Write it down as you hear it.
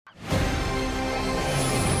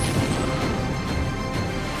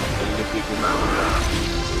People mountain.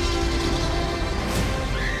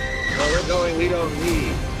 Where we're going, we don't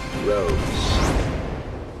need roads.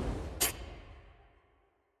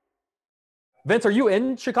 Vince, are you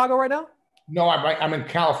in Chicago right now? No, I'm in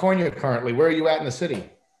California currently. Where are you at in the city?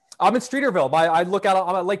 I'm in Streeterville. I look out.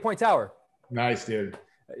 I'm at Lake Point Tower. Nice, dude.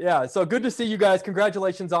 Yeah, so good to see you guys.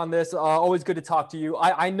 Congratulations on this. Always good to talk to you.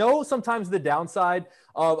 I know sometimes the downside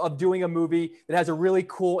of doing a movie that has a really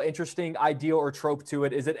cool, interesting idea or trope to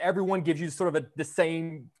it is that everyone gives you sort of the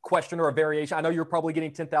same question or a variation. I know you're probably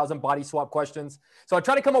getting 10,000 body swap questions. So I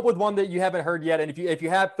try to come up with one that you haven't heard yet. And if you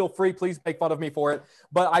have, feel free, please make fun of me for it.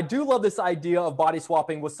 But I do love this idea of body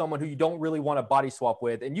swapping with someone who you don't really want to body swap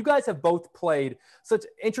with. And you guys have both played such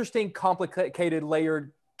interesting, complicated,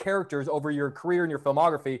 layered characters over your career and your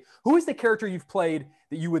filmography. Who is the character you've played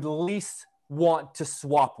that you would least want to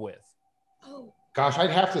swap with? Oh gosh, I'd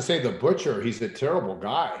have to say the Butcher. He's a terrible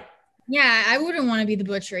guy. Yeah, I wouldn't want to be the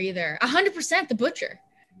Butcher either. 100% the Butcher.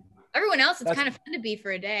 Everyone else, it's kind of fun to be for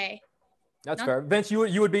a day. That's fair. Vince, you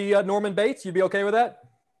would be Norman Bates. You'd be okay with that?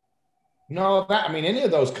 No, any of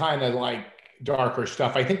those kind of like darker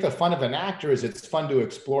stuff. I think the fun of an actor is it's fun to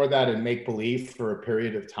explore that and make believe for a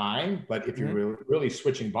period of time. But if you're really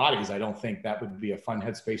switching bodies, I don't think that would be a fun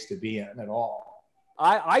headspace to be in at all.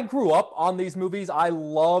 I grew up on these movies. I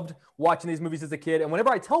loved watching these movies as a kid. And whenever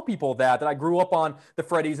I tell people that I grew up on the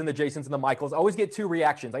Freddys and the Jasons and the Michaels, I always get two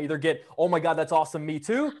reactions. I either get, oh my God, that's awesome, me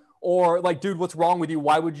too. Or like, dude, what's wrong with you?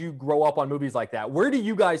 Why would you grow up on movies like that? Where do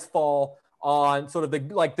you guys fall on sort of the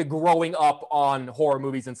growing up on horror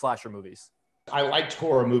movies and slasher movies? I liked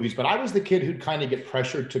horror movies, but I was the kid who'd kind of get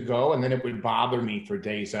pressured to go, and then it would bother me for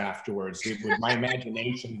days afterwards. My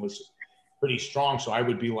imagination was pretty strong, so I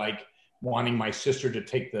would be like wanting my sister to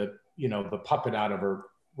take the puppet out of her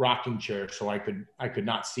rocking chair so I could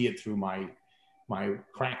not see it through my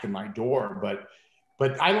crack in my door. But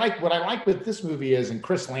what I like with this movie is, and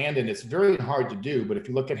Chris Landon, it's very hard to do, but if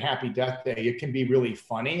you look at Happy Death Day, it can be really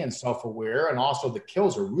funny and self-aware, and also the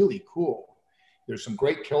kills are really cool. There's some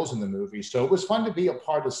great kills in the movie. So it was fun to be a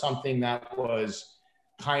part of something that was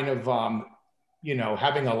kind of,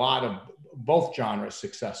 having a lot of both genres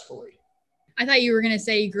successfully. I thought you were going to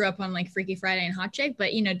say you grew up on like Freaky Friday and Hot Chick,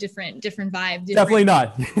 but different vibe. Definitely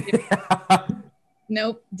not.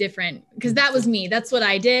 Nope, different. Because that was me. That's what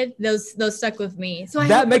I did. Those stuck with me. So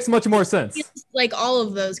that makes much more sense. Like all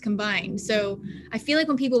of those combined. So I feel like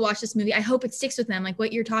when people watch this movie, I hope it sticks with them, like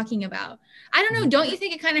what you're talking about. I don't know. Don't you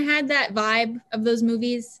think it kind of had that vibe of those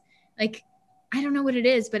movies? Like, I don't know what it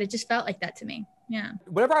is, but it just felt like that to me. Yeah.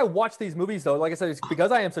 Whenever I watch these movies, though, like I said, it's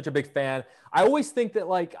because I am such a big fan, I always think that,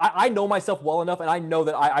 like, I know myself well enough, and I know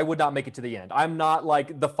that I would not make it to the end. I'm not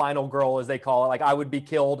like the final girl, as they call it. Like, I would be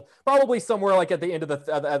killed probably somewhere like at the end of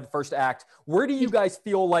the first act. Where do you guys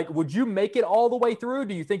feel like, would you make it all the way through?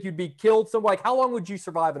 Do you think you'd be killed? So, like, how long would you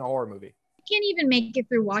survive in a horror movie? I can't even make it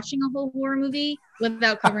through watching a whole horror movie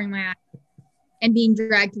without covering my eyes and being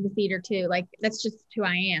dragged to the theater, too. Like, that's just who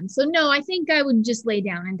I am. So, no, I think I would just lay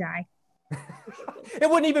down and die. It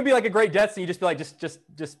wouldn't even be like a great death scene. You just be like, just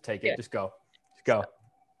take it. Yeah. Just go. No.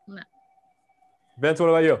 Vince, what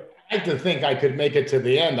about you? I like to think I could make it to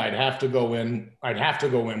the end. I'd have to go in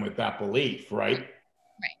with that belief, right? Right.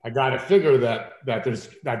 I got to figure that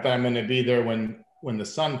I'm going to be there when the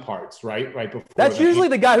sun parts, right? Right before. That's usually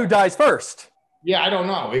the guy who dies first. Yeah, I don't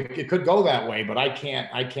know. It could go that way, but I can't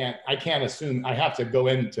assume. I have to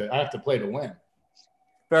play to win.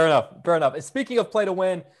 Fair enough. And speaking of play to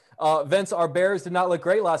win, Vince, our Bears did not look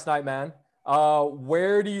great last night, man.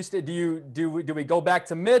 Where do you do we go back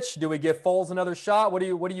to Mitch? Do we give Foles another shot? What are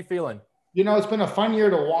you feeling? It's been a fun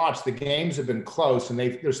year to watch. The games have been close, and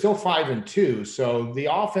they're still 5-2. So the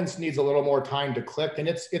offense needs a little more time to click, and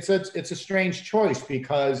it's a strange choice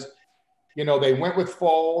because they went with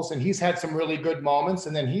Foles, and he's had some really good moments,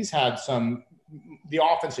 and then he's had the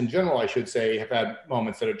offense in general, I should say, have had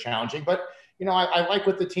moments that are challenging. But I like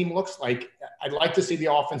what the team looks like. I'd like to see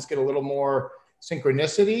the offense get a little more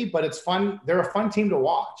synchronicity, but it's fun. They're a fun team to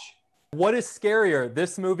watch. What is scarier,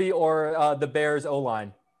 this movie or the Bears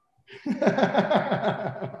O-line?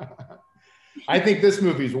 I think this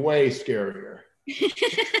movie's way scarier.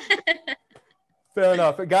 Fair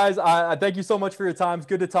enough. Guys, I thank you so much for your time. It's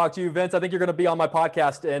good to talk to you. Vince, I think you're going to be on my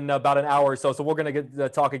podcast in about an hour or so. So we're going to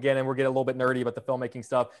get talk again, and we're getting a little bit nerdy about the filmmaking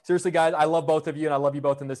stuff. Seriously, guys, I love both of you, and I love you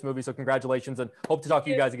both in this movie. So congratulations, and hope to talk to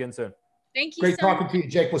you guys again soon. Thank you. Great talking to you,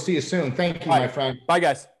 Jake. We'll see you soon. Thank you, my friend. Bye,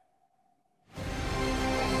 guys.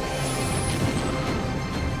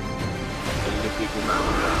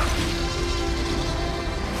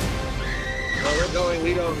 Where we're going,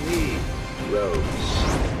 we don't need roads.